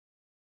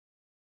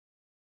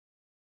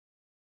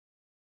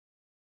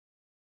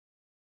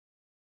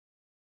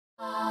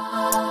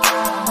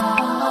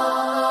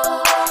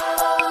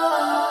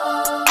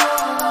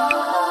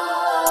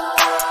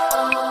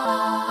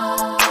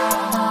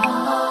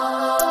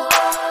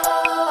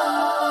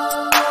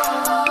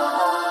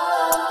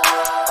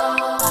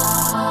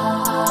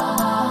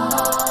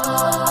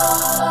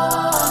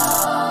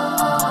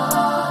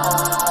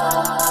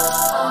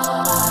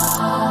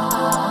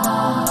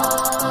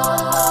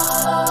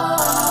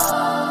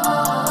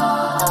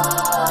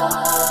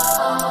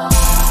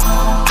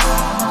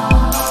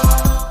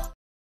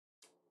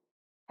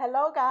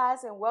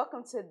guys, and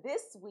welcome to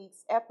this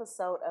week's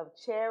episode of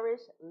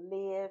Cherish,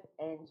 Live,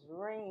 and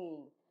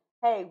Dream.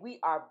 Hey, we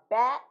are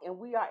back and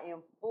we are in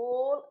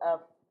full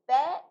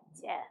effect.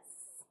 Yes.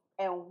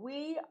 And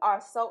we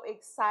are so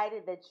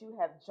excited that you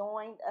have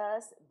joined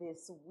us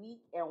this week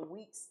and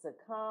weeks to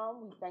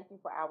come. We thank you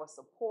for our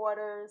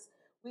supporters.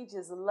 We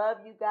just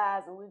love you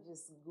guys, and we're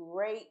just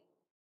greatly,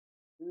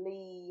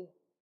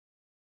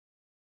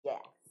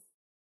 yes.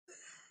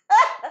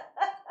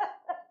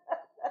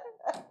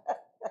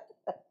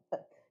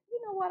 You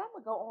know what? I'm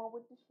going to go on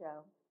with the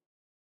show.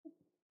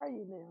 Are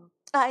you now?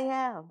 I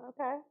am.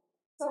 Okay.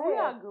 So we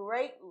are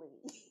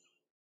greatly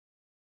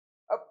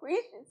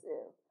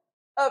appreciative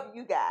of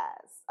you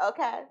guys,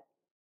 okay?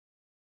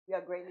 We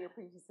are greatly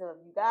appreciative of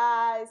you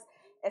guys.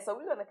 And so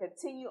we're going to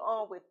continue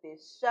on with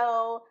this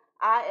show.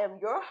 I am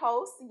your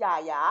host,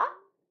 Yaya.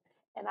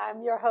 And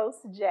I'm your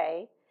host,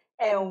 Jay.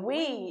 And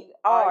we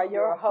are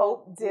your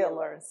hope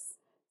dealers.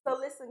 So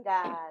listen,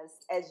 guys,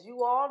 as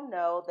you all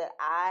know that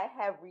I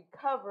have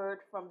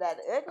recovered from that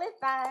ugly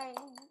thing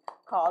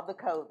called the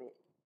COVID.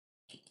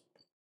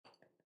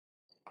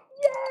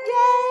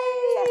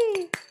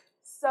 Yay!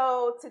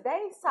 So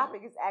today's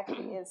topic is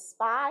actually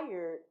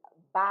inspired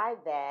by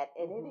that,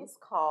 and it is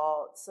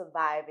called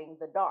Surviving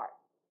the Dark.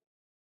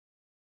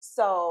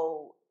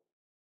 So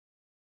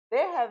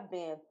there have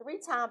been 3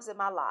 times in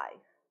my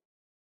life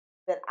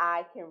that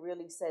I can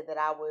really say that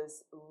I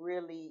was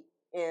really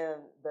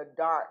in the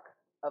dark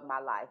of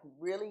my life,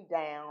 really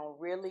down,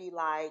 really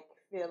like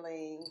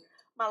feeling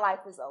my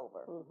life is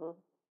over.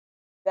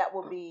 That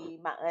will be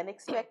my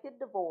unexpected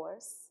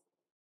divorce,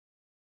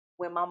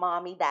 when my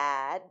mommy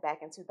died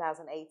back in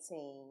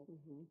 2018,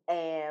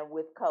 and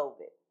with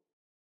COVID.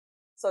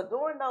 So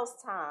during those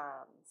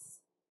times,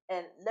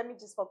 and let me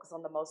just focus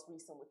on the most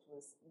recent, which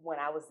was when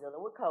I was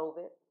dealing with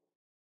COVID.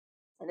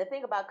 And the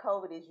thing about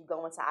COVID is you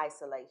go into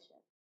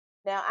isolation.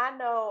 Now, I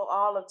know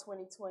all of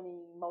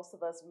 2020, most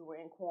of us, we were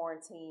in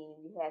quarantine.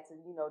 We had to,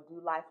 do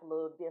life a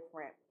little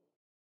different.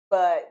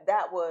 But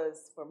that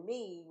was, for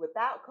me,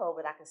 without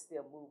COVID, I could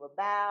still move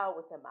about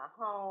within my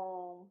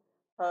home,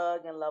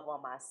 hug and love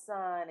on my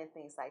son and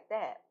things like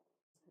that.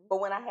 But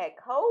when I had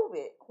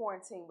COVID,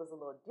 quarantine was a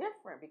little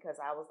different because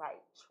I was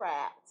like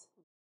trapped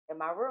in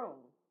my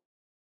room.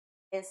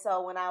 And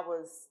so when I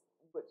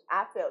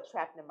felt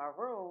trapped in my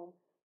room,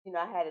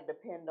 I had to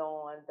depend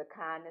on the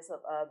kindness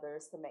of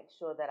others to make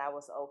sure that I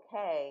was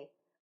okay,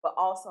 but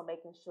also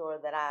making sure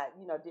that I,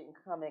 didn't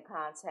come in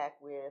contact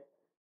with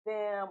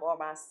them or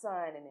my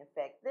son and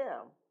infect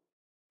them.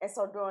 And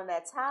so during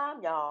that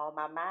time, y'all,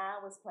 my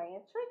mind was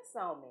playing tricks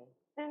on me.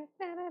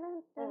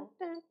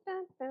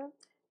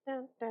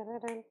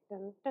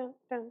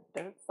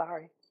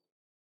 Sorry.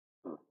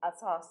 I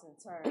tossed and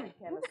turned,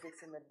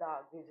 candlesticks in the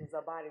dark, visions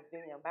of bodies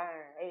being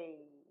burned.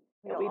 Hey,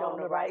 we don't own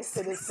the rights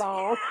to this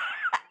song.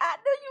 I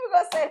knew you were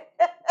gonna say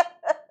that.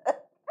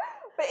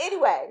 But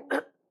anyway,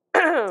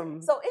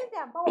 so in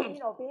that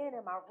moment, being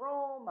in my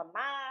room, my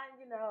mind,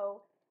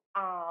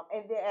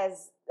 and then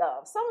as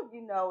some of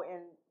you know,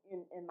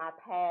 in my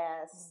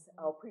past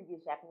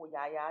previous Yapping with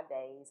Yaya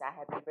days, I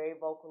have been very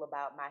vocal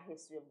about my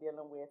history of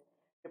dealing with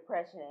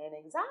depression and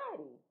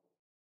anxiety.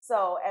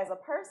 So as a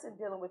person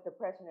dealing with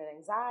depression and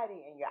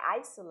anxiety, and you're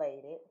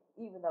isolated,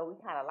 even though we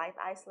kind of like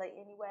to isolate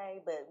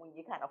anyway, but when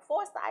you're kind of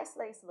forced to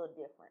isolate, it's a little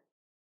different.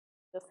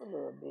 Just a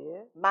little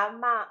bit. My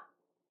mom,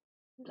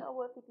 you know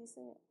what, 50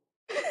 Cent?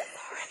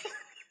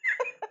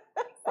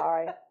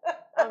 Sorry.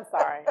 I'm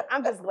sorry.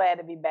 I'm just glad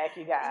to be back,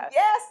 you guys.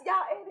 Yes,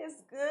 y'all, it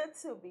is good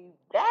to be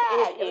back.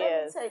 It and let me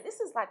is. tell you, this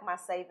is like my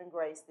saving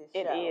grace, this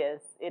show.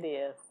 It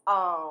is.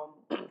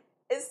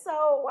 And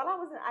so while I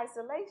was in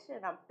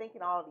isolation, I'm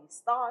thinking all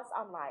these thoughts.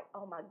 I'm like,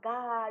 oh my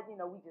God,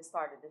 we just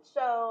started the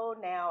show.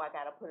 Now I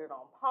got to put it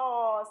on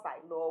pause.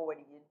 Like, Lord, what are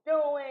you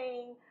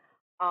doing?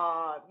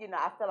 I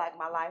feel like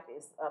my life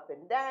is up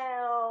and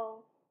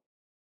down.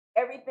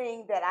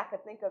 Everything that I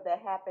could think of that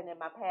happened in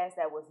my past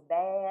that was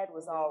bad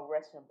was all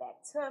rushing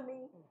back to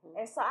me.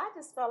 And so I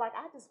just felt like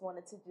I just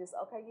wanted to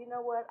okay, you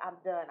know what? I'm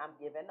done. I'm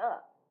giving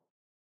up.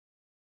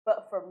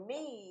 But for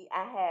me,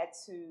 I had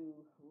to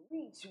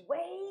reach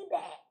way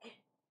back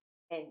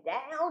and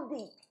down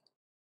deep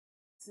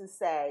to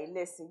say,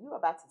 listen, you're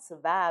about to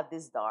survive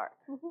this dark.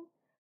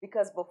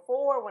 Because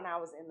before, when I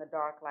was in the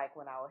dark, like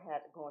when I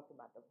had going through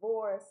my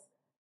divorce,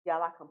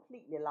 y'all, I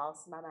completely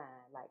lost my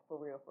mind. Like, for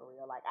real.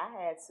 Like, I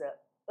had to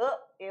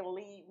up and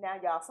leave. Now,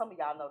 y'all, some of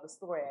y'all know the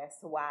story as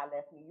to why I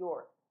left New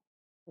York.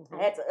 I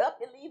had to up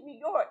and leave New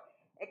York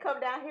and come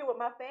down here with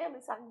my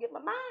family so I can get my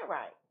mind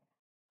right.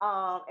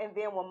 And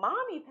then when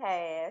mommy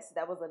passed,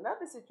 that was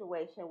another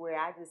situation where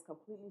I just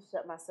completely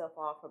shut myself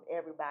off from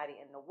everybody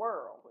in the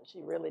world.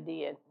 She really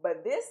did.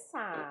 But this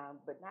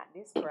time, but not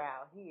this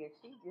crowd here,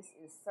 she just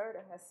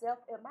inserted herself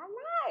in my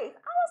life.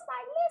 I was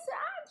like, listen,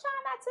 I'm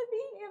trying not to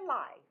be in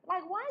life.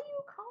 Like, why are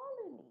you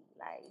calling me?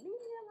 Like, leave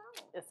me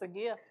alone. It's a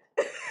gift.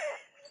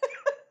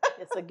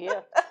 It's a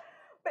gift.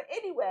 But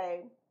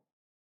anyway,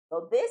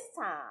 so this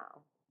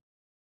time,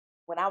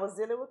 when I was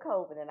dealing with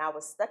COVID and I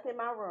was stuck in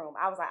my room,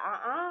 I was like,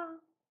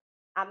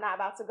 I'm not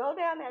about to go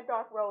down that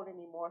dark road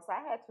anymore. So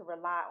I had to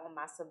rely on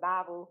my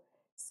survival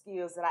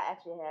skills that I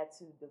actually had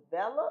to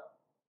develop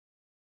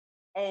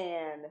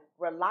and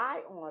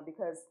rely on,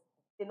 because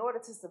in order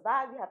to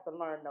survive, you have to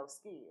learn those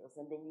skills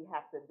and then you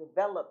have to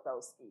develop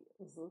those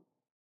skills. Mm-hmm.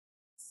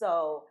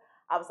 So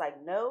I was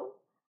like, no,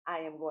 I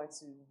am going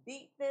to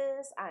beat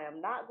this. I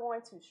am not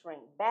going to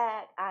shrink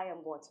back. I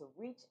am going to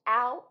reach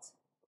out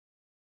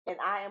and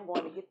I am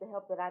going to get the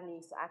help that I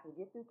need so I can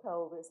get through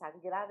COVID, so I can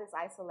get out of this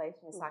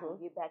isolation, so I can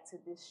get back to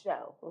this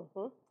show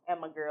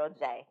and my girl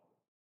Jay.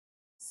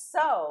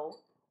 So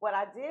what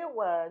I did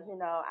was,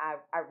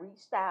 I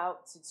reached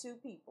out to two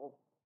people,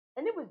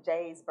 and it was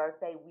Jay's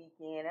birthday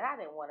weekend, and I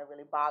didn't want to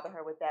really bother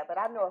her with that, but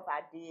I know if I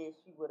did,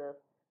 she would have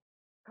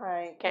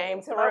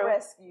came to my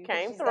rescue.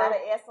 She's got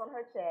an S on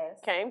her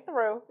chest. Came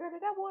through. Girl,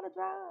 did that water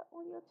dry up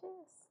on your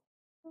chest?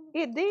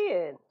 It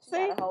did. She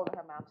had a hole in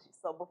her mouth.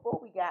 So before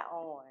we got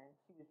on,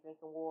 she was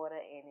drinking water,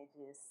 and it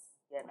just,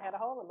 I had a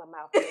hole in my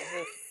mouth.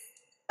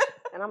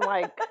 And I'm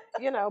like,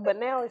 but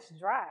now it's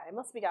dry. It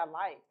must be got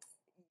lights.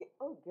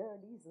 Oh, girl,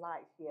 these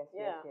lights. Yes.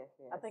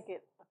 I think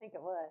it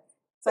was.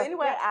 So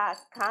anyway, I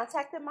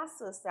contacted my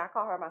sister. I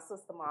call her my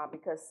sister mom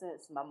because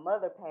since my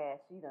mother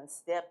passed, she done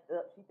stepped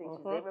up. She thinks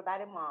she's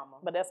everybody's mama.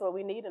 But that's what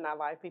we need in our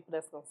life, people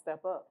that's going to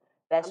step up.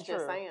 That's true.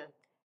 Just saying.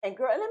 And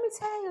girl, let me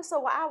tell you,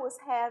 so while I was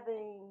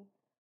having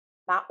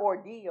my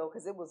ordeal,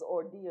 because it was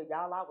ordeal,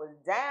 y'all, I was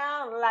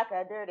down like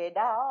a dirty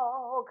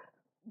dog.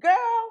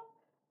 Girl,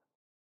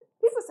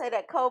 people say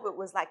that COVID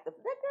was like that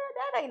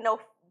ain't no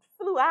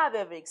flu I've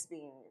ever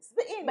experienced.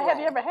 But anyway. But have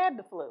you ever had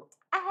the flu?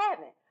 I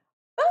haven't.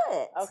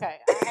 But. Okay,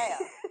 I have.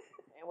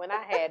 And when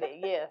I had it,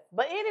 yes.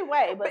 But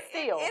anyway, but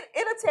still.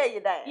 It'll tear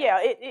you down. Yeah,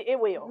 it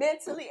will.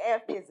 Mentally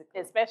and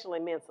physically. Especially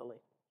mentally.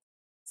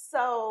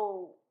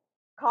 So,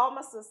 call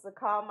my sister,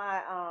 call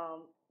my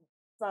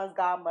son's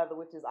godmother,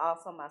 which is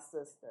also my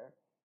sister.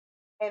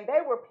 And they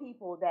were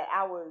people that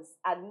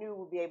I knew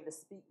would be able to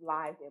speak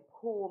life and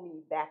pull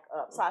me back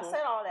up. So I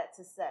said all that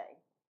to say,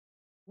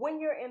 when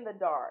you're in the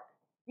dark,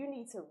 you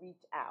need to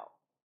reach out.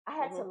 I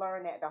had to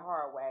learn that the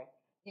hard way.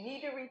 You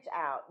need to reach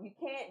out. You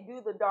can't do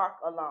the dark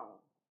alone.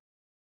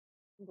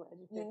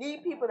 You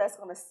need people that's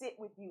going to sit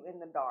with you in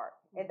the dark.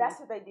 And that's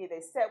what they did.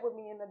 They sat with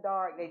me in the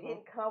dark. They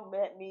didn't come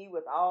at me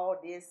with all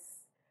this,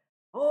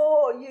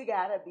 oh, you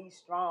got to be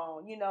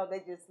strong. They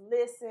just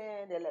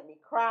listened. They let me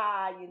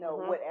cry,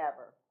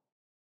 whatever.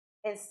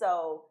 And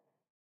so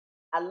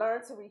I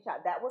learned to reach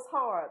out. That was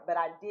hard, but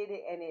I did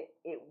it and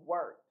it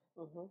worked.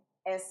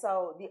 And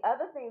so the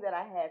other thing that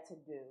I had to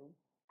do,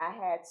 I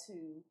had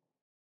to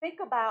think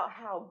about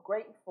how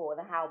grateful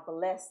and how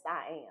blessed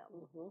I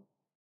am.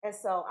 And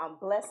so I'm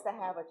blessed to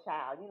have a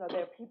child.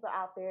 There are people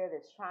out there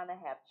that's trying to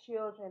have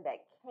children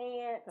that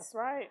can't. That's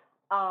right.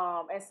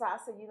 And so I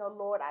said,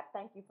 Lord, I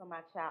thank you for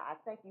my child. I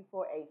thank you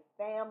for a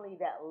family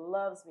that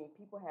loves me.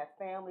 People have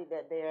family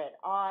that they're at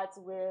odds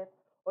with,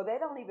 or they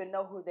don't even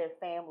know who their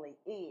family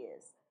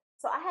is.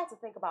 So I had to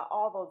think about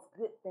all those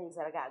good things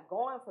that I got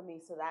going for me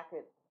so that I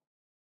could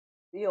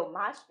build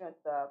my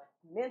strength up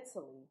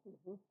mentally,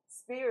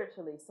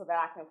 spiritually, so that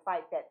I can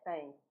fight that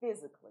thing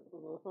physically.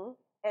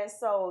 And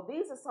so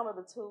these are some of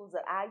the tools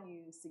that I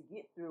use to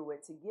get through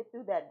it, to get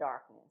through that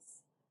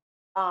darkness.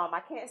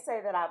 I can't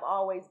say that I've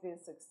always been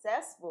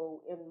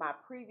successful in my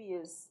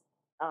previous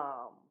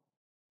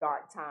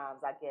dark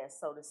times, I guess,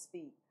 so to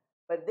speak.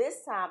 But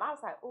this time I was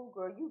like, oh,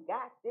 girl, you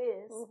got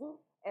this.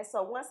 And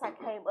so once I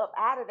came up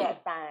out of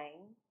that thing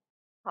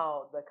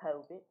called the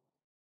COVID,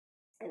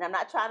 and I'm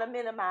not trying to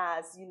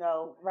minimize,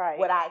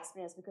 what I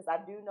experienced, because I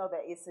do know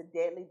that it's a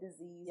deadly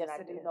disease, and I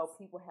do know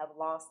people have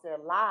lost their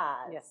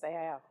lives. Yes, they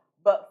have.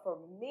 But for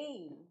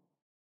me,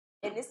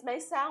 and this may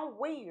sound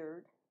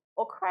weird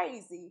or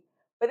crazy,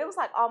 but it was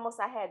like almost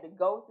I had to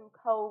go through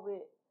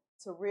COVID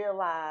to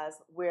realize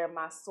where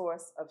my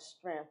source of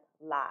strength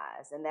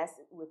lies. And that's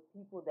with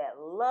people that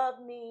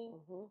love me,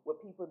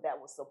 with people that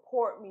will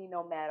support me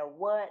no matter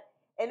what.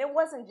 And it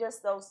wasn't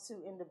just those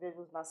two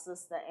individuals, my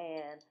sister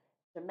and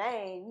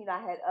Jermaine.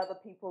 I had other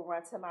people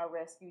run to my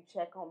rescue,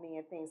 check on me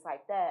and things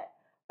like that.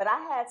 But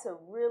I had to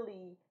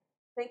really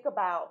think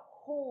about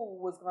who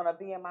was going to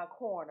be in my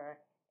corner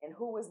and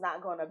who was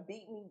not going to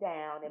beat me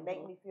down and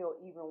make me feel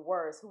even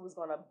worse, who was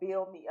going to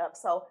build me up.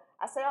 So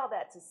I say all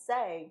that to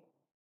say,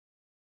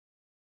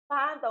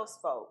 find those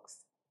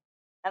folks.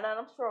 And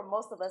I'm sure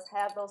most of us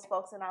have those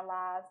folks in our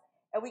lives.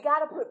 And we got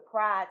to put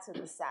pride to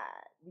the side.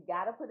 We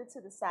got to put it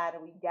to the side,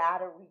 and we got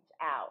to reach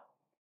out.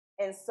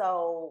 And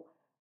so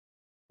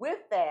with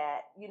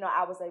that,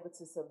 I was able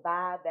to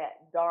survive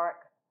that dark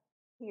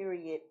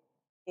period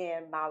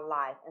in my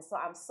life. And so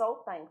I'm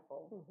so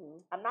thankful. Mm-hmm.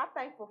 I'm not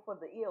thankful for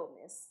the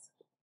illness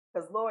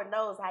because Lord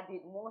knows I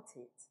didn't want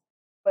it.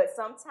 But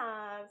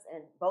sometimes,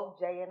 and both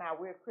Jay and I,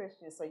 we're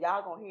Christians, so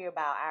y'all gonna hear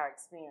about our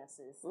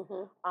experiences.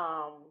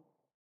 Mm-hmm.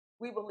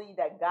 We believe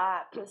that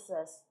God puts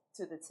us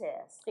to the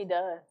test. He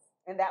does.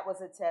 And that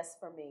was a test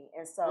for me.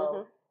 And so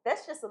Mm-hmm.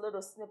 that's just a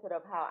little snippet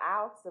of how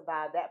I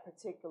survived that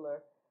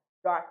particular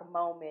dark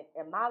moment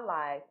in my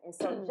life. And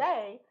so,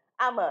 Jay,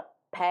 I'm a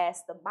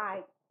pass the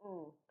mic.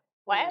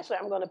 Well, actually,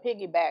 I'm going to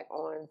piggyback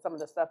on some of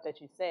the stuff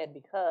that you said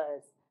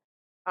because,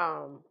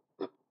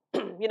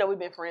 you know, we've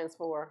been friends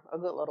for a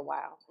good little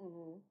while.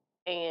 Mm-hmm.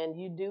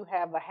 And you do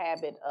have a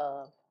habit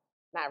of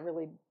not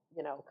really,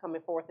 you know,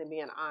 coming forth and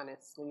being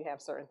honest when you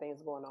have certain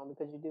things going on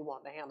because you do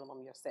want to handle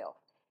them yourself.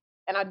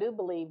 And I do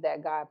believe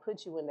that God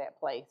put you in that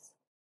place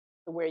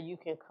to where you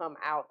can come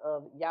out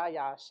of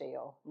Yaya's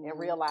shell and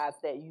realize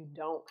that you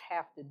don't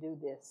have to do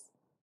this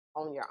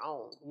on your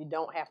own. You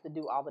don't have to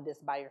do all of this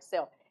by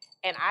yourself.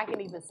 And I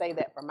can even say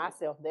that for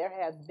myself, there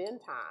has been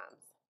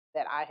times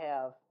that I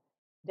have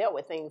dealt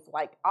with things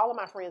like all of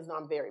my friends know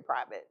I'm very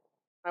private.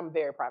 I'm a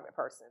very private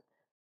person.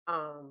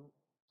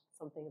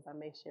 Some things I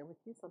may share with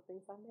you, some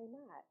things I may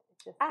not.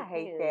 It just I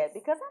hate depends. that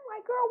because I'm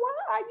like, girl,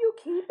 why are you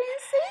keeping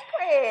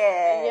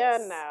secrets? You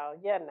know.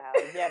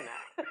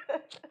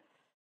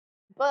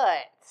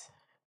 But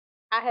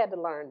I had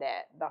to learn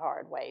that the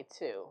hard way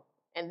too.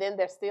 And then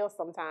there's still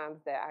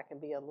sometimes that I can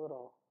be a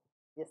little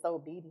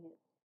disobedient,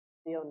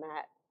 still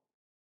not,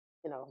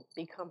 you know,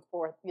 become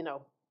forth, you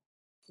know,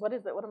 what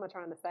is it? What am I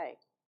trying to say?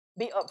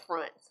 Be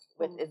upfront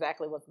with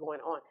exactly what's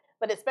going on.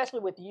 But especially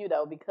with you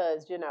though,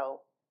 because, you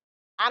know,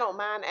 I don't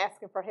mind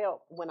asking for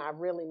help when I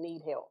really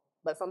need help.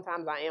 But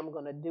sometimes I am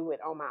going to do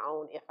it on my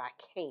own if I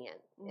can.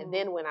 And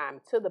then when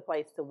I'm to the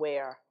place to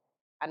where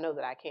I know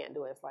that I can't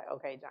do it, it's like,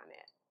 okay,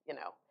 Johnette, you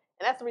know.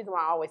 And that's the reason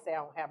why I always say I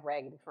don't have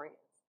raggedy friends.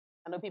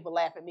 I know people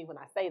laugh at me when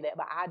I say that,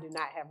 but I do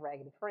not have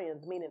raggedy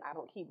friends, meaning I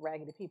don't keep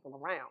raggedy people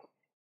around.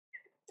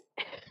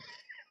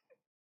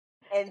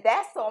 And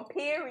that's on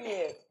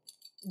period.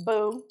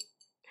 Boom.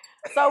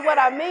 So what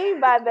I mean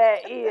by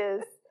that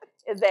is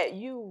that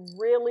you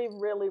really,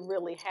 really,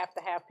 really have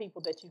to have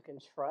people that you can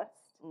trust.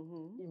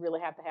 You really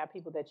have to have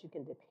people that you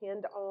can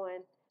depend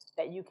on,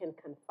 that you can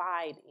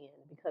confide in,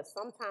 because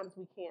sometimes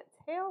we can't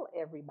tell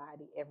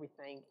everybody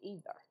everything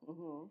either.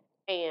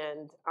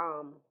 And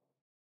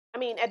I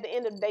mean, at the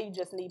end of the day, you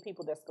just need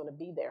people that's going to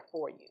be there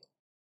for you.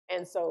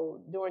 And so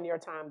during your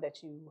time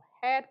that you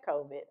had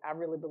COVID, I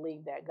really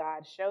believe that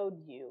God showed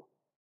you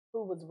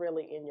who was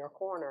really in your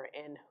corner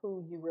and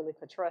who you really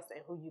could trust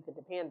and who you could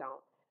depend on.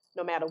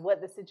 No matter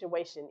what the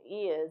situation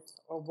is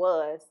or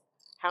was,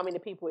 how many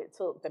people it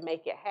took to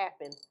make it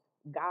happen,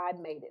 God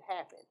made it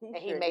happen.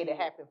 He made it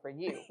happen for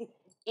you.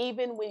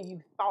 Even when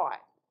you thought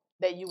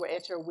that you were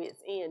at your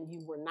wit's end,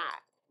 you were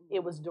not.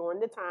 It was during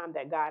the time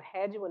that God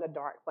had you in a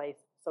dark place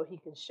so he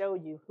can show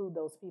you who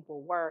those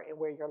people were and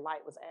where your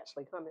light was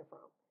actually coming from.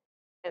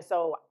 And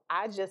so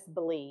I just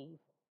believe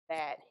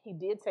that he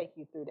did take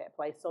you through that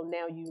place. So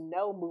now you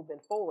know moving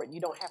forward,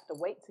 you don't have to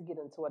wait to get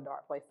into a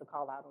dark place to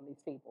call out on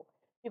these people.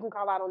 You can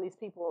call out on these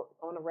people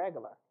on a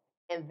regular,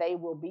 and they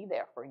will be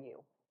there for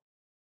you.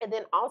 And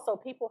then also,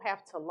 people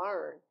have to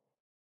learn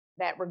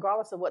that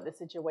regardless of what the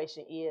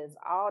situation is,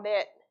 all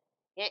that,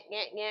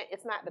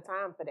 it's not the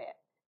time for that.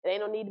 There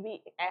ain't no need to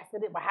be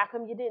asking it, well, how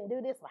come you didn't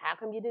do this? Well, how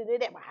come you didn't do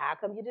that? Well, how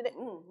come you did it?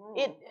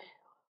 It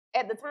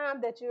at the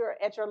time that you're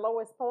at your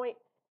lowest point,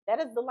 that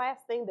is the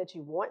last thing that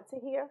you want to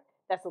hear.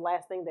 That's the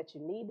last thing that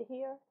you need to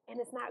hear. And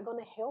it's not going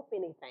to help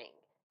anything.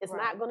 It's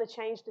not going to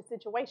change the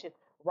situation.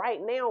 Right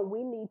now,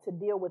 we need to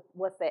deal with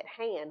what's at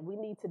hand. We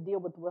need to deal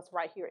with what's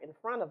right here in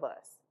front of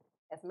us,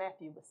 as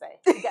Matthew would say.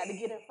 You got to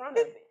get in front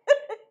of it.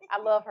 I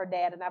love her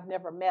dad, and I've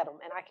never met him,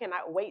 and I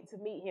cannot wait to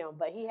meet him.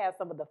 But he has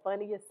some of the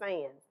funniest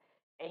sayings.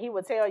 And he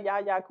would tell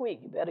Yaya quick,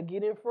 you better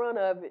get in front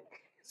of it.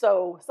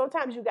 So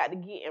sometimes you got to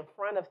get in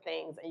front of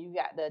things and you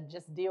got to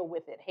just deal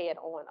with it head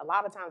on. A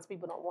lot of times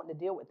people don't want to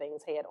deal with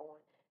things head on.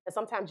 And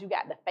sometimes you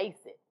got to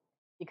face it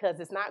because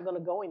it's not going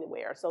to go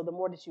anywhere. So the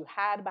more that you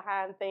hide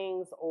behind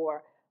things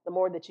or the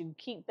more that you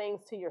keep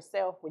things to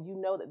yourself when you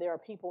know that there are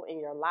people in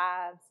your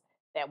lives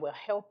that will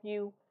help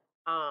you,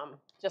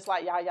 just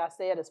like Yaya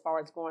said, as far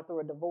as going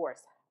through a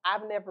divorce.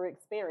 I've never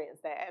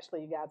experienced that.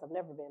 Actually, you guys, I've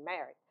never been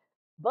married.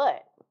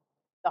 But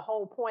the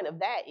whole point of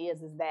that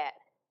is that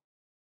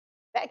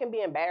can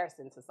be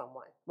embarrassing to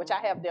someone, which I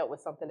have dealt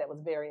with something that was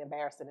very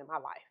embarrassing in my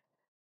life.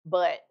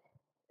 But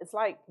it's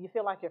like you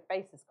feel like your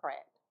face is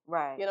cracked.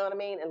 Right. You know what I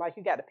mean? And like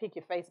you got to pick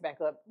your face back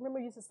up. Remember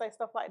you used to say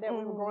stuff like that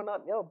when we were growing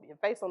up? Yo, your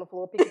face on the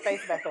floor, pick your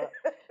face back up.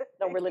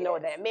 Don't really know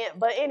what that meant.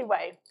 But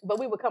anyway,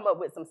 we would come up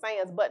with some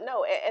sayings. But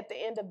no, at the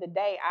end of the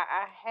day,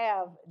 I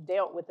have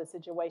dealt with a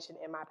situation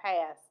in my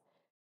past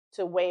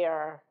to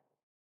where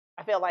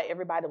I felt like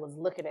everybody was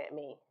looking at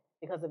me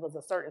because it was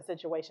a certain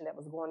situation that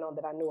was going on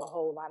that I knew a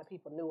whole lot of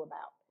people knew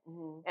about.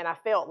 And I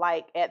felt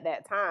like at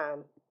that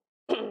time,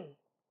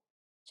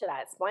 should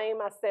I explain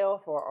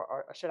myself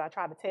or should I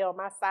try to tell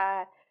my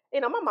side?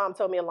 My mom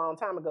told me a long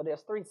time ago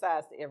there's three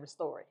sides to every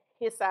story: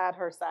 his side,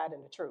 her side,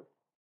 and the truth.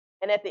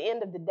 And at the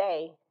end of the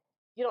day,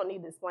 you don't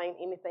need to explain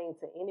anything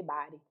to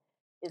anybody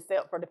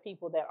except for the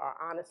people that are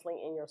honestly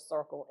in your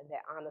circle and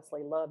that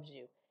honestly loves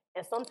you.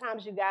 And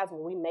sometimes, you guys,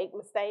 when we make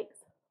mistakes,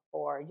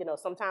 or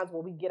sometimes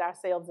when we get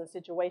ourselves in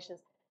situations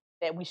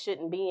that we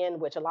shouldn't be in,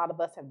 which a lot of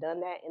us have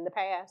done that in the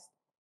past,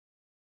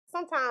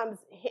 sometimes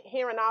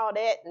hearing all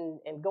that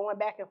and going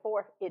back and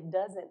forth, it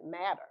doesn't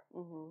matter,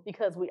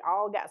 because we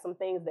all got some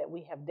things that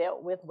we have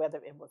dealt with, whether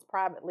it was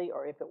privately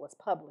or if it was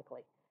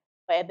publicly.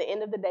 But at the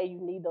end of the day, you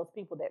need those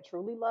people that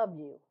truly love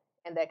you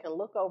and that can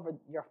look over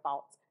your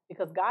faults,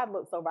 because God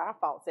looks over our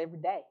faults every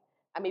day.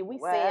 I mean, we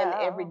sin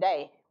every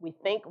day. We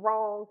think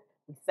wrong,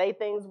 we say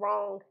things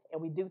wrong,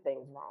 and we do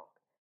things wrong.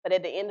 But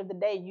at the end of the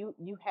day,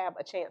 you have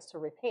a chance to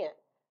repent.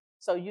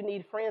 So you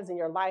need friends in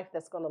your life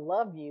that's going to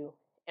love you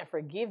and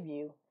forgive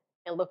you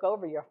and look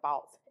over your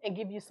faults and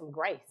give you some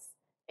grace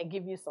and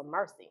give you some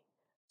mercy.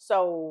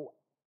 So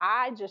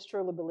I just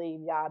truly believe,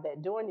 y'all,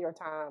 that during your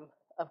time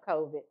of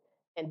COVID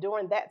and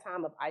during that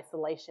time of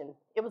isolation,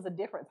 it was a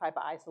different type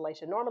of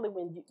isolation. Normally,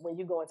 when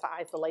you go into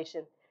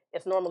isolation,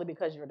 it's normally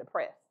because you're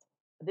depressed.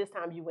 But this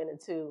time you went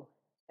into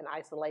an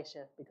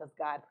isolation because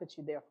God put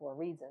you there for a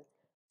reason.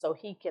 So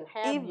He can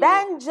have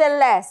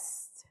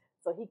evangelist.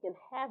 So He can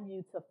have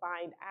you to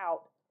find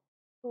out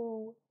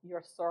who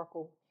your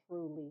circle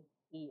truly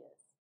is.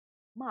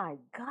 My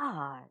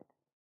God.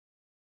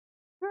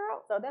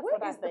 Girl, so that's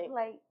what I think. The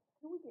plate?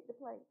 Can we get the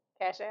plate?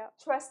 Cash out?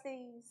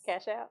 Trustees.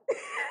 Cash out?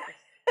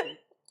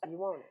 You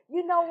want it.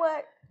 You know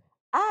what?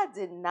 I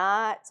did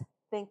not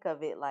think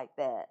of it like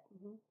that.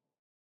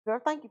 Girl,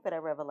 thank you for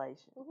that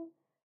revelation.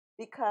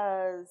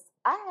 Because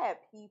I had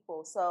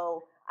people,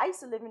 so I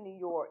used to live in New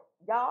York.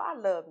 Y'all, I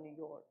love New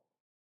York.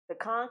 The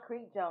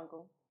concrete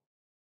jungle.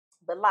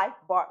 But life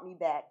brought me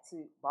back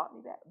to North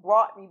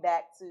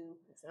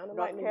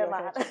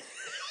Carolina.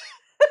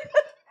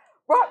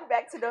 Brought me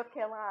back to North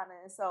Carolina.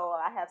 And so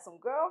I have some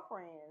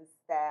girlfriends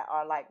that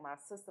are like my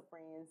sister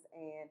friends.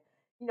 And,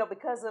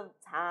 because of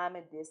time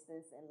and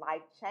distance and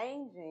life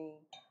changing,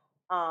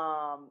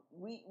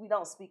 we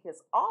don't speak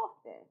as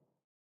often.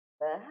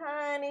 But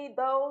honey,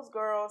 those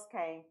girls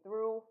came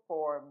through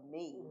for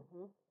me.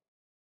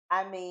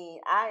 I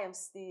mean, I am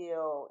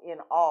still in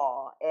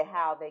awe at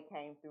how they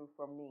came through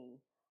for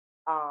me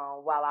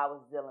while I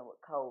was dealing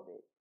with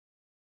COVID.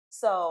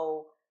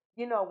 So,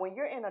 when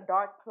you're in a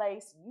dark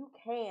place, you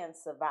can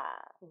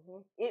survive.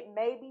 It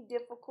may be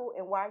difficult,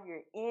 and while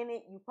you're in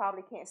it, you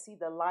probably can't see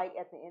the light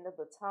at the end of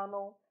the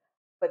tunnel,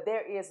 but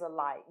there is a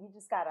light. You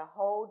just got to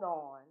hold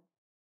on.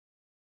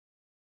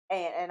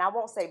 And I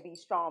won't say be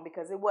strong,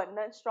 because it wasn't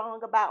nothing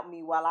strong about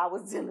me while I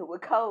was dealing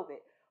with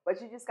COVID.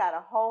 But you just got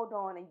to hold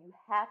on, and you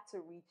have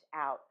to reach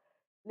out.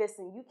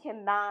 Listen, you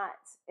cannot,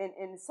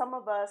 and some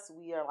of us,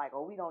 we are like,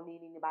 oh, we don't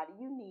need anybody.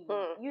 You need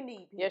people.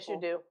 Yes, you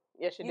do.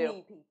 Yes, you do. You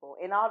need people.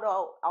 And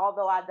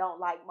although I don't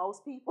like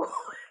most people,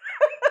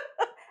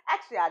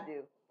 actually I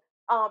do.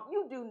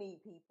 You do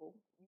need people.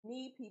 You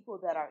need people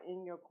that are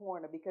in your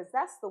corner, because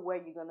that's the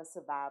way you're going to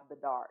survive the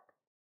dark.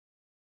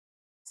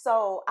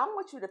 So I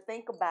want you to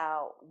think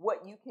about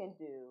what you can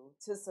do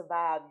to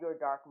survive your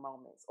dark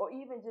moments, or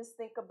even just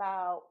think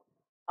about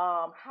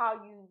how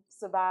you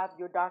survived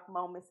your dark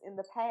moments in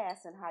the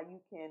past and how you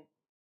can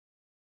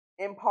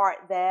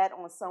impart that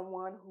on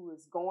someone who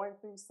is going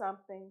through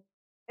something.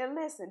 And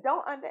listen,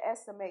 don't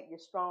underestimate your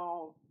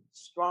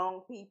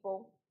strong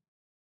people,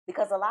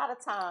 because a lot of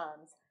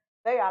times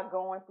they are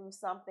going through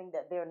something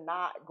that they're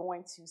not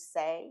going to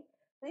say.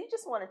 So you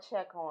just want to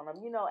check on them,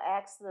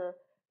 ask the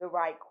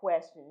right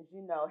questions,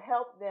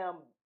 help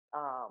them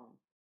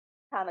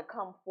kind of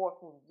come forth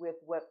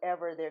with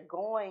whatever they're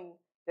going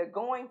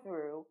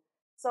through,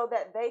 so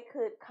that they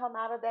could come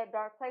out of that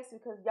dark place,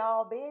 because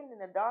y'all, being in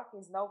the dark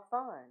is no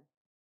fun.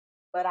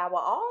 But I will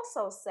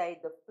also say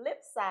the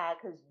flip side,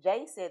 because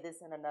Jay said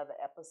this in another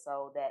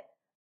episode, that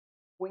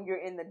when you're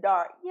in the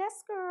dark,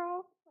 yes,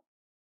 girl,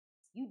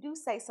 you do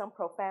say some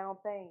profound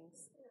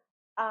things.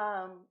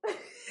 I'm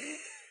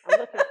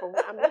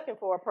looking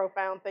for a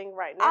profound thing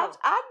right now.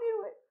 I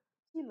knew it.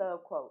 She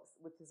loved quotes,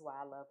 which is why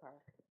I love her.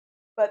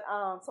 But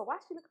so why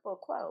is she looking for a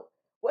quote?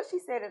 What she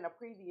said in a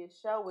previous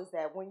show was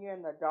that when you're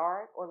in the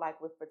dark, or like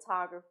with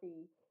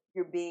photography,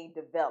 you're being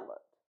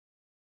developed.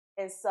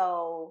 And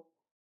so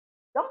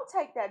don't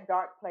take that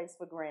dark place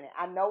for granted.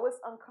 I know it's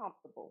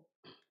uncomfortable,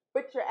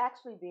 but you're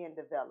actually being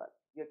developed.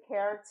 Your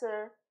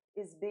character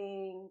is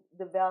being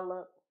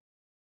developed.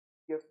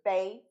 Your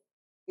faith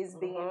is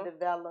being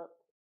developed.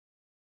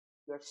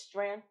 Your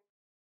strength,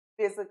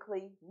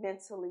 physically,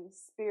 mentally,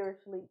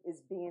 spiritually, is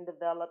being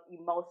developed,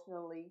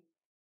 emotionally.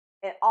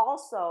 And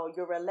also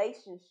your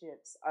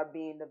relationships are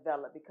being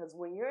developed, because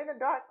when you're in a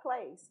dark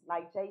place,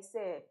 like Jay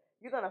said,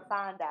 you're going to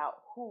find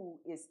out who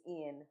is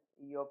in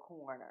your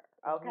corner.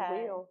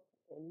 Okay? You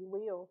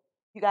will.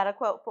 You got a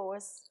quote for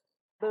us,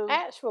 Boo?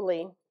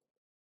 Actually,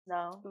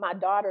 no. My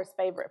daughter's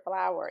favorite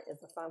flower is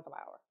the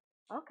sunflower.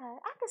 Okay,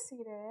 I can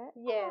see that.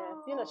 Yes,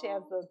 she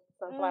has the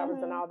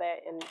sunflowers and all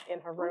that in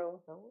her room.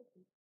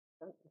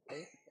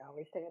 See,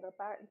 always tearing up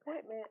our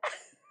equipment.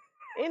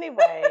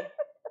 Anyway,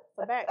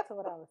 so back to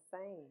what I was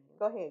saying.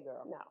 Go ahead,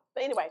 girl. No.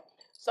 But anyway,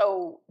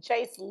 so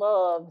Chase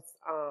loves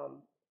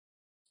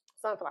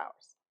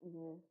sunflowers.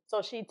 Mm-hmm.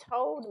 So she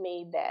told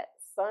me that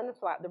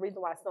the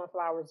reason why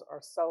sunflowers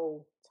are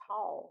so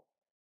tall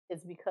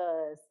is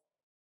because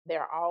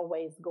they're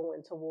always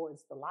going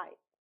towards the light.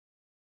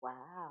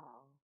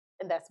 Wow.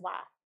 And that's why.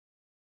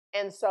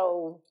 And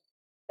so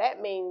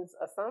that means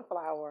a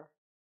sunflower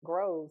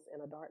grows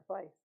in a dark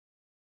place.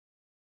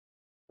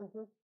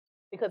 Mm-hmm.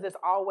 Because it's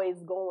always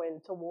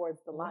going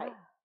towards the light. Wow.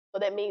 So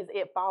that means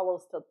it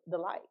follows to the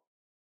light.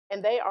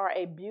 And they are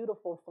a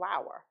beautiful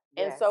flower.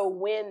 Yes. And so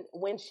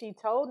when she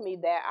told me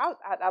that,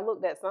 I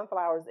looked at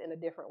sunflowers in a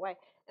different way.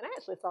 And I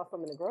actually saw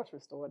some in the grocery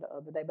store the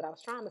other day, but I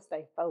was trying to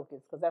stay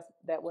focused because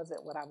that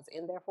wasn't what I was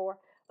in there for.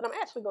 But I'm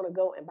actually going to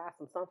go and buy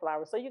some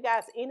sunflowers. So you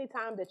guys,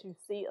 anytime that you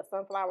see a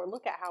sunflower,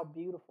 look at how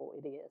beautiful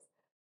it is.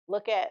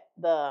 Look at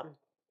the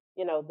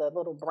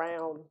little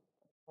brown,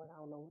 I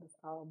don't know what it's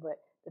called,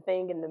 but the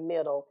thing in the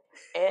middle.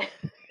 And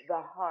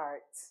the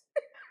heart.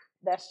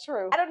 That's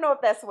true. I don't know if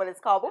that's what it's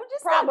called, but we're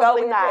just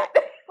probably not.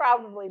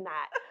 Probably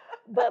not.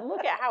 But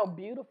look at how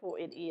beautiful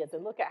it is,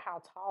 and look at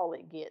how tall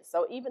it gets.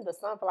 So even the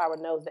sunflower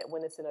knows that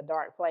when it's in a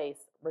dark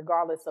place,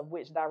 regardless of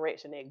which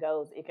direction it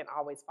goes, it can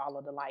always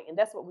follow the light. And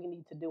that's what we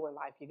need to do in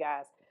life, you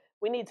guys.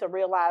 We need to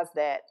realize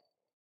that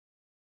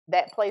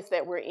that place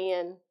that we're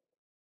in,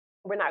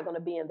 we're not going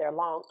to be in there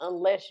long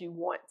unless you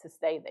want to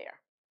stay there.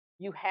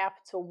 You have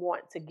to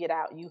want to get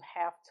out. You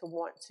have to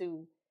want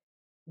to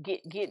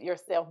get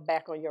yourself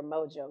back on your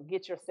mojo.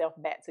 Get yourself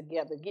back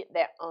together. Get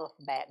that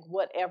back,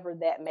 whatever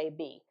that may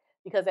be.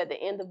 Because at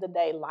the end of the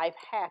day, life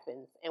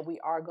happens, and we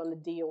are going to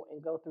deal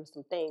and go through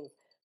some things.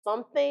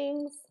 Some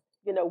things,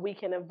 we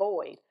can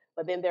avoid.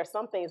 But then there's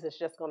some things that's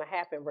just going to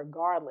happen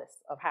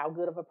regardless of how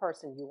good of a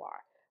person you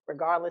are.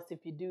 Regardless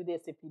if you do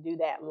this, if you do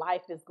that,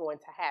 life is going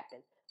to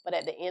happen. But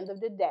at the end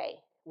of the day,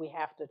 we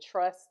have to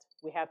trust,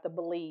 we have to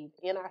believe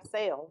in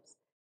ourselves,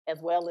 as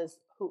well as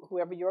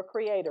whoever your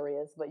creator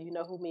is, but you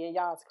know who me and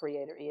y'all's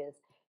creator is.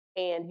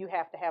 And you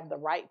have to have the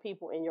right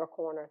people in your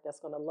corner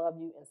that's going to love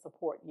you and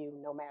support you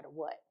no matter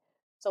what.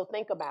 So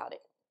think about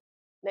it.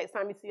 Next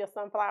time you see a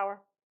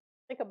sunflower,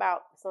 think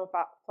about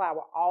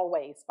sunflower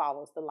always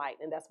follows the light.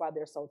 And that's why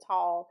they're so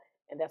tall,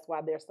 and that's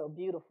why they're so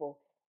beautiful.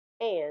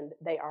 And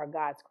they are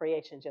God's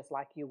creation just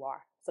like you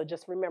are. So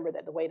just remember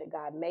that the way that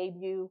God made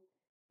you,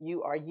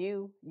 you are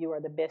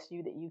the best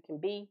you that you can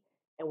be.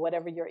 And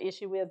whatever your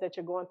issue is that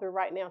you're going through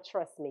right now,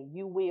 trust me,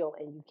 you will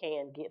and you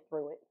can get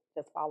through it.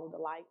 Just follow the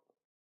light.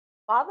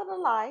 Follow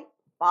the light.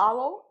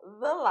 Follow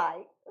the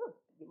light. Ooh,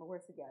 get my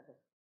words together.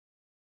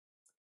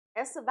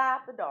 And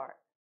survive the dark.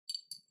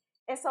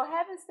 And so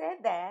having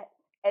said that,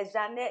 as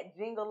Jeanette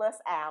jingle us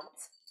out.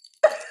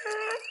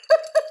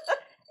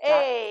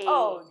 Hey.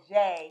 Oh,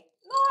 Jay.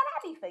 Lord, I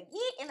be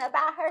forgetting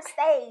about her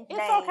stage it's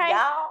name, okay.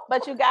 y'all.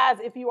 But you guys,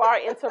 if you are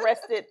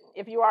interested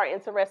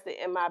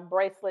in my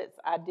bracelets,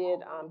 I did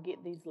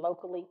get these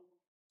locally,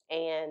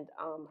 and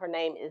her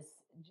name is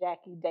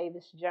Jackie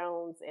Davis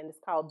Jones, and it's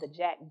called the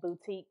Jack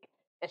Boutique,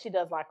 and she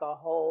does like a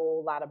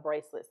whole lot of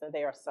bracelets, and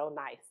they are so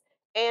nice.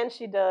 And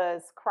she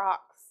does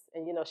Crocs,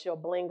 and she'll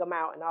bling them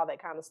out and all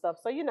that kind of stuff.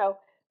 So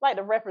like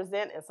to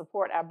represent and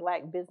support our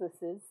Black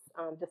businesses,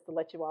 just to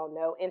let you all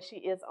know. And she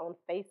is on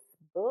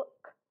Facebook.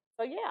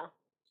 So yeah.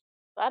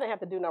 So I didn't have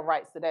to do no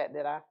rights to that,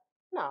 did I?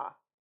 No. I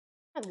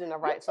didn't do no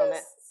rights on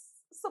that.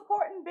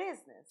 Supporting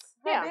business.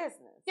 Her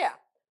business. Yeah.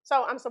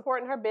 So I'm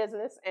supporting her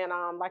business, and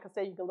like I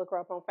said, you can look her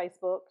up on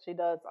Facebook. She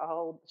has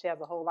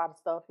a whole lot of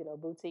stuff,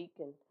 boutique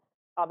and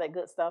all that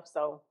good stuff.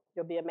 So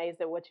you'll be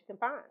amazed at what you can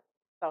find.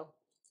 So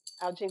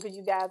I'll jingle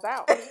you guys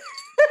out.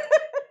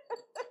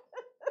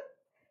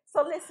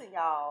 So listen,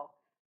 y'all.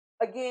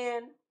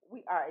 Again,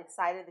 we are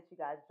excited that you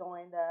guys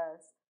joined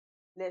us.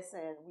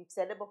 Listen, we've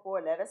said it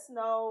before. Let us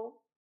know.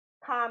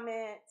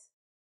 Comment.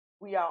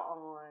 We are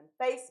on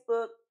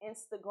Facebook,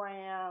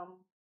 Instagram,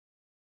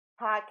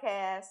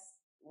 podcasts,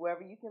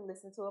 wherever you can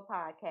listen to a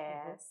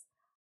podcast,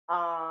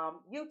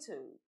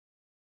 YouTube.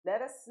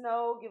 Let us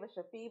know. Give us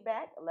your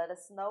feedback. Let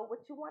us know what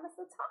you want us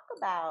to talk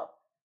about.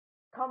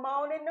 Come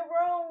on in the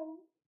room.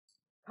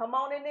 Come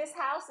on in this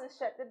house and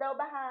shut the door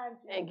behind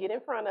you. And get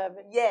in front of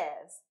it.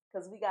 Yes,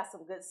 because we got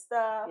some good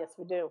stuff. Yes,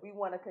 we do. We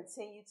want to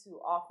continue to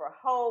offer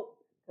hope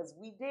because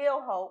we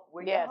deal hope.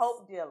 We're your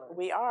hope dealers.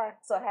 We are.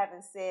 So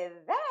having said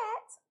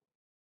that,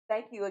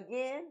 thank you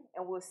again,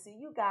 and we'll see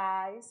you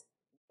guys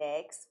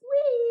next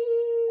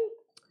week.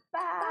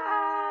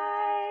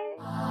 Bye.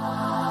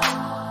 Bye.